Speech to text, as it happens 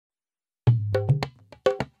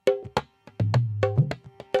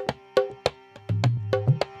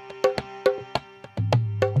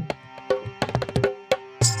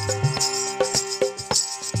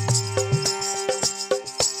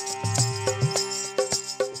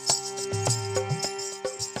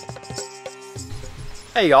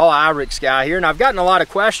Hey y'all, IrixGuy here, and I've gotten a lot of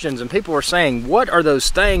questions, and people are saying, what are those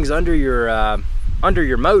things under your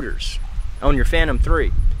motors on your Phantom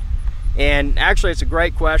 3? And actually, it's a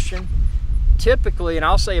great question. Typically, and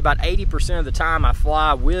I'll say about 80% of the time, I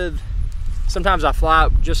fly with, sometimes I fly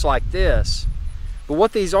just like this. But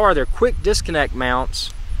what these are, they're quick disconnect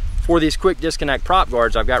mounts for these quick disconnect prop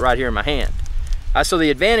guards I've got right here in my hand. So the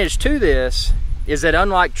advantage to this is that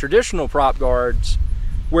unlike traditional prop guards,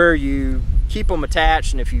 where you keep them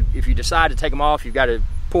attached, and if you decide to take them off, you've got to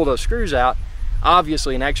pull those screws out.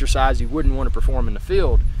 Obviously, an exercise you wouldn't want to perform in the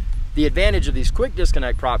field. The advantage of these quick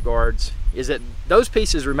disconnect prop guards is that those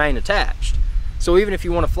pieces remain attached. So even if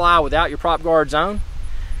you want to fly without your prop guards on,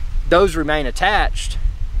 those remain attached,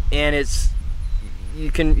 and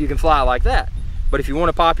you can fly like that. But if you want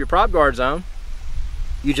to pop your prop guards on,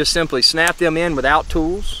 you just simply snap them in without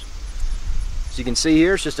tools. As you can see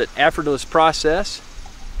here, it's just an effortless process.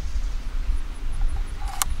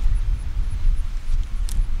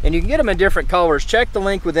 And you can get them in different colors. Check the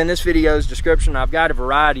link within this video's description. I've got a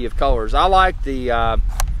variety of colors. I like the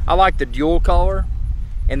dual color,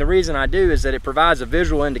 and the reason I do is that it provides a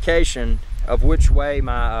visual indication of which way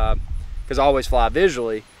my, because I always fly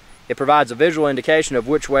visually, it provides a visual indication of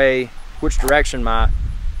which direction my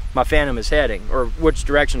Phantom is heading, or which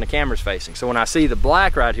direction the camera's facing. So when I see the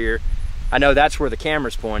black right here, I know that's where the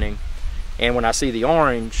camera's pointing, and when I see the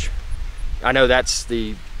orange, I know that's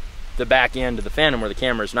the back end of the Phantom where the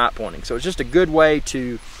camera is not pointing. So it's just a good way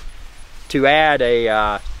to add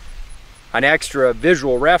an extra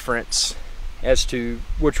visual reference as to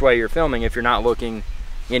which way you're filming if you're not looking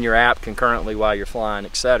in your app concurrently while you're flying,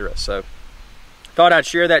 etc. So thought I'd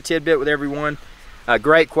share that tidbit with everyone.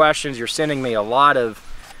 Great questions. You're sending me a lot of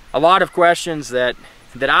questions that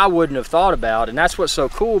I wouldn't have thought about, and that's what's so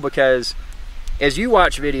cool, because as you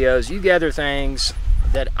watch videos, you gather things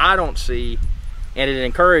that I don't see, and it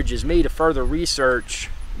encourages me to further research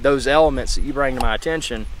those elements that you bring to my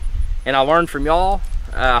attention. And I learn from y'all.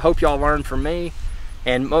 I hope y'all learn from me.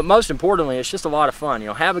 And most importantly, it's just a lot of fun. You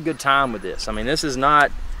know, have a good time with this. I mean, this is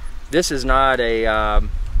not a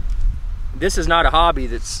hobby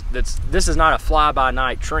this is not a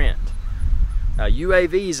fly-by-night trend.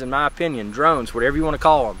 UAVs, in my opinion, drones, whatever you want to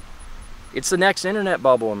call them, it's the next internet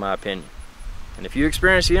bubble, in my opinion. And if you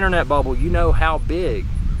experience the internet bubble, you know how big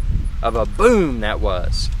of a boom that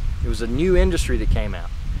was. It was a new industry that came out.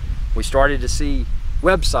 We started to see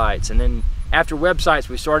websites, and then after websites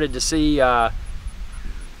we started to see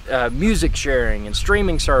music sharing and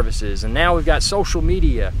streaming services, and now we've got social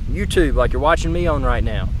media, YouTube, like you're watching me on right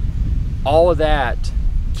now. All of that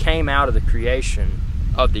came out of the creation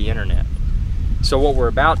of the internet. So what we're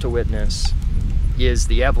about to witness is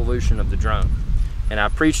the evolution of the drone. And I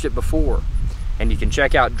preached it before, and you can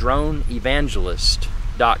check out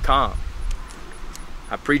droneevangelist.com.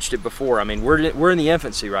 I preached it before. I mean, we're in the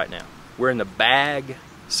infancy right now. We're in the bag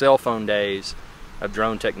cell phone days of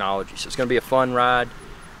drone technology. So it's going to be a fun ride.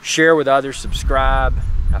 Share with others, subscribe.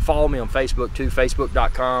 Follow me on Facebook too,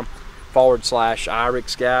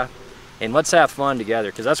 facebook.com/IrixGuy. And let's have fun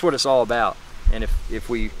together, because that's what it's all about. And if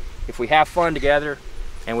we have fun together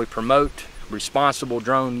and we promote responsible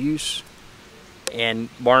drone use and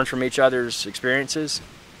learn from each other's experiences,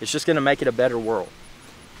 it's just going to make it a better world.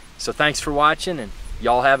 So thanks for watching, and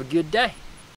y'all have a good day.